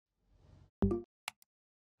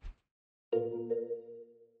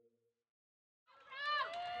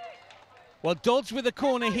Well, Dodds with a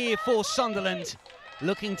corner here for Sunderland.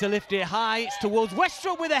 Looking to lift it high. It's towards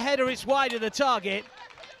Westrop with a header. It's wide of the target.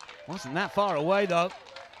 Wasn't that far away, though.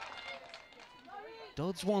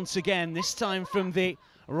 Dodds once again, this time from the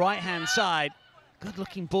right-hand side.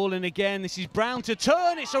 Good-looking ball in again. This is Brown to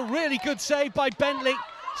turn. It's a really good save by Bentley.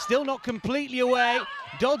 Still not completely away.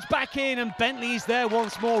 Dodds back in, and Bentley is there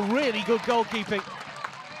once more. Really good goalkeeping.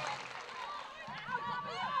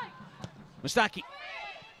 Mustaki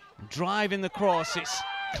driving the cross. It's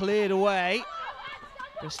cleared away.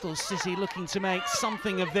 Bristol City looking to make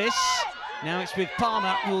something of this. Now it's with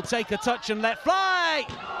Palmer, who will take a touch and let fly.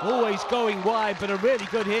 Always going wide, but a really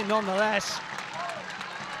good hit nonetheless.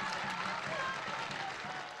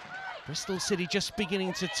 Bristol City just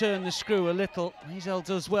beginning to turn the screw a little. Hayles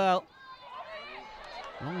does well.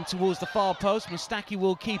 Long towards the far post. Mustaki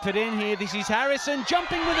will keep it in here. This is Harrison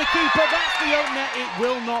jumping with the keeper. That's the opener. It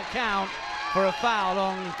will not count for a foul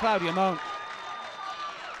on Claudia Moan.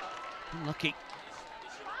 Unlucky.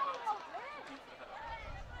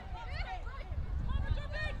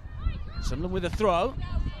 Sunderland with a throw.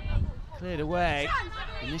 Cleared away.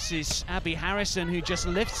 And this is Abby Harrison who just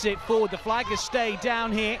lifts it forward. The flag has stayed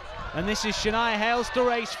down here. And this is Shania Hayles to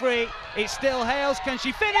race free. It's still Hayles. Can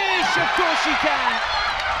she finish? Of course she can.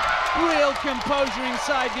 Real composure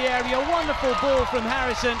inside the area. Wonderful ball from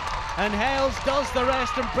Harrison. And Hayles does the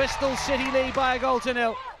rest, and Bristol City lead by a goal to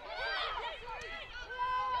nil.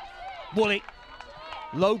 Woolley.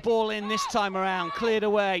 Low ball in this time around. Cleared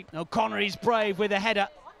away. O'Connor is brave with a header.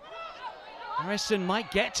 Harrison might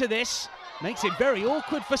get to this. Makes it very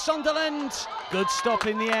awkward for Sunderland. Good stop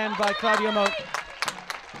in the end by Claudia Moan.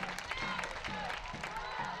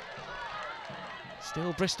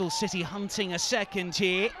 Still Bristol City hunting a second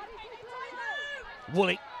here.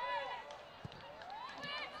 Woolley.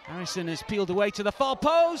 Harrison has peeled away to the far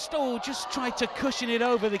post. Oh, just tried to cushion it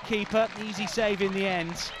over the keeper. Easy save in the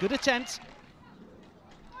end. Good attempt.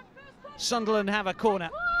 Sunderland have a corner.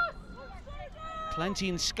 Plenty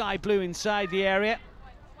in sky blue inside the area.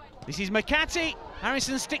 This is McCarthy.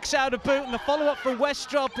 Harrison sticks out a boot, and the follow-up from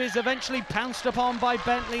Westrop is eventually pounced upon by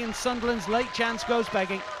Bentley, and Sunderland's late chance goes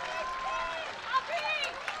begging.